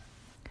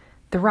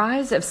The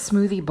rise of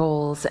smoothie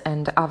bowls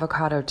and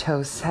avocado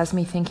toasts has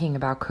me thinking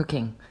about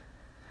cooking.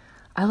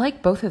 I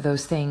like both of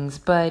those things,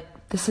 but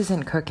this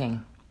isn't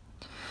cooking.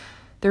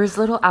 There is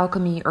little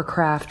alchemy or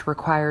craft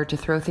required to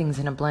throw things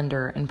in a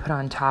blender and put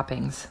on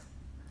toppings.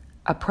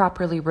 A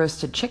properly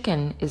roasted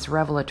chicken is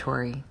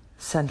revelatory,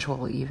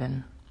 sensual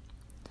even.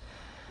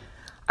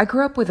 I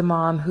grew up with a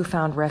mom who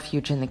found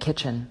refuge in the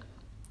kitchen.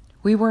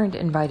 We weren't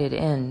invited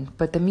in,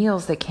 but the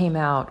meals that came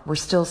out were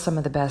still some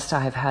of the best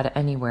I have had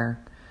anywhere.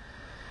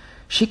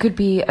 She could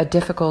be a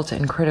difficult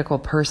and critical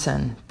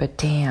person, but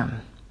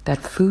damn, that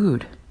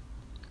food.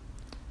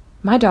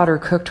 My daughter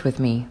cooked with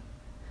me.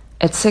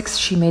 At 6,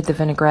 she made the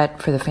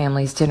vinaigrette for the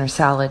family's dinner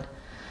salad.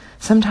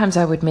 Sometimes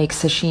I would make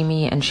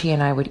sashimi and she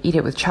and I would eat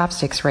it with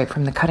chopsticks right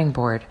from the cutting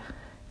board,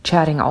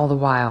 chatting all the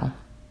while.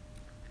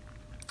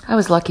 I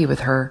was lucky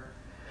with her.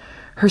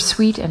 Her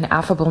sweet and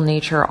affable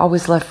nature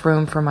always left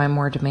room for my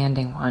more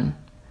demanding one.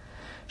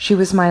 She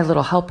was my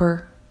little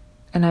helper,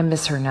 and I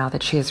miss her now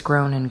that she has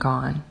grown and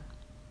gone.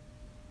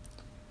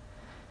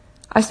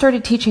 I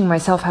started teaching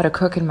myself how to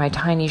cook in my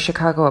tiny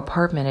Chicago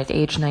apartment at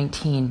age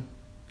 19.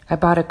 I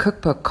bought a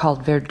cookbook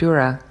called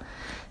Verdura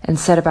and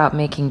set about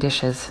making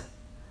dishes.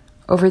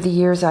 Over the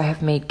years, I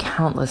have made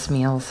countless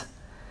meals.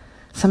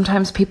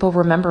 Sometimes people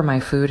remember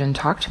my food and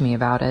talk to me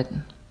about it.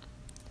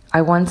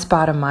 I once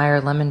bought a Meyer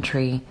lemon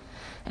tree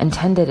and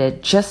tended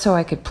it just so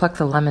I could pluck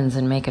the lemons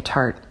and make a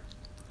tart.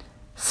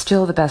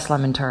 Still the best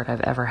lemon tart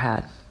I've ever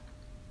had.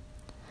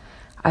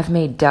 I've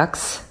made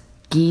ducks,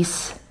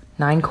 geese,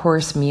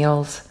 9-course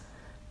meals,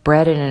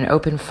 bread in an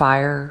open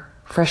fire,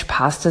 fresh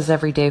pastas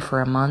every day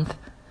for a month.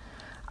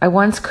 I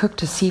once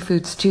cooked a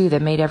seafood stew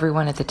that made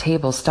everyone at the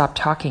table stop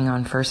talking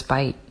on first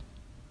bite.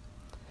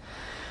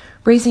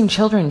 Raising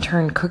children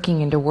turned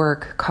cooking into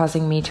work,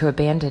 causing me to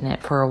abandon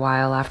it for a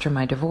while after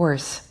my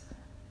divorce.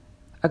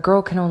 A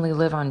girl can only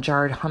live on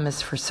jarred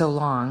hummus for so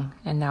long,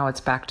 and now it's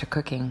back to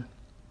cooking.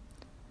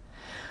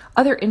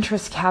 Other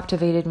interests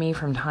captivated me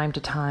from time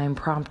to time,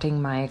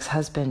 prompting my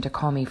ex-husband to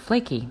call me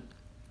flaky.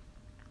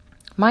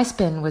 My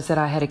spin was that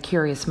I had a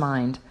curious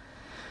mind,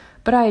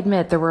 but I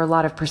admit there were a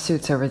lot of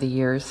pursuits over the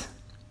years.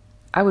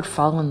 I would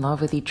fall in love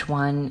with each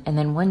one and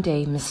then one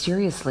day,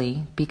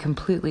 mysteriously, be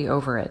completely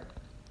over it.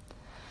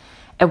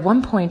 At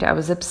one point, I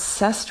was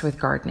obsessed with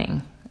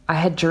gardening. I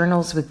had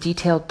journals with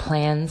detailed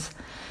plans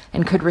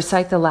and could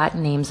recite the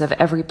Latin names of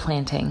every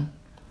planting.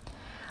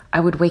 I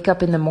would wake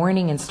up in the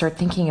morning and start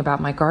thinking about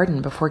my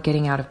garden before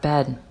getting out of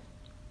bed.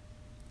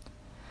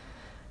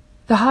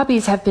 The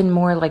hobbies have been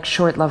more like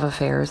short love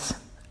affairs.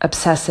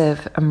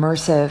 Obsessive,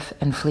 immersive,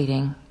 and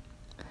fleeting.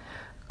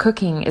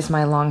 Cooking is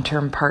my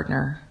long-term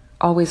partner,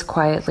 always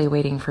quietly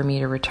waiting for me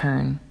to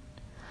return.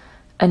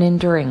 An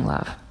enduring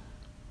love.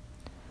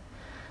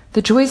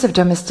 The joys of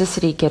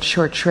domesticity get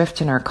short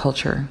shrift in our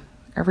culture.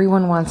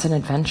 Everyone wants an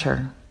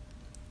adventure.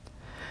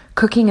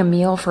 Cooking a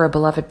meal for a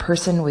beloved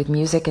person with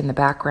music in the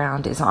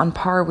background is on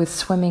par with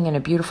swimming in a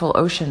beautiful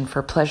ocean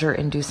for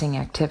pleasure-inducing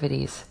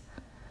activities.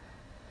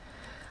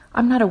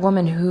 I'm not a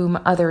woman whom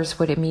others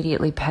would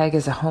immediately peg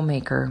as a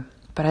homemaker,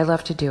 but I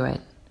love to do it.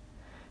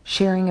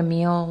 Sharing a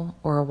meal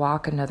or a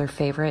walk, another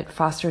favorite,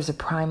 fosters a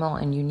primal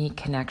and unique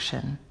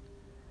connection.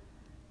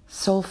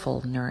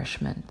 Soulful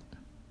nourishment.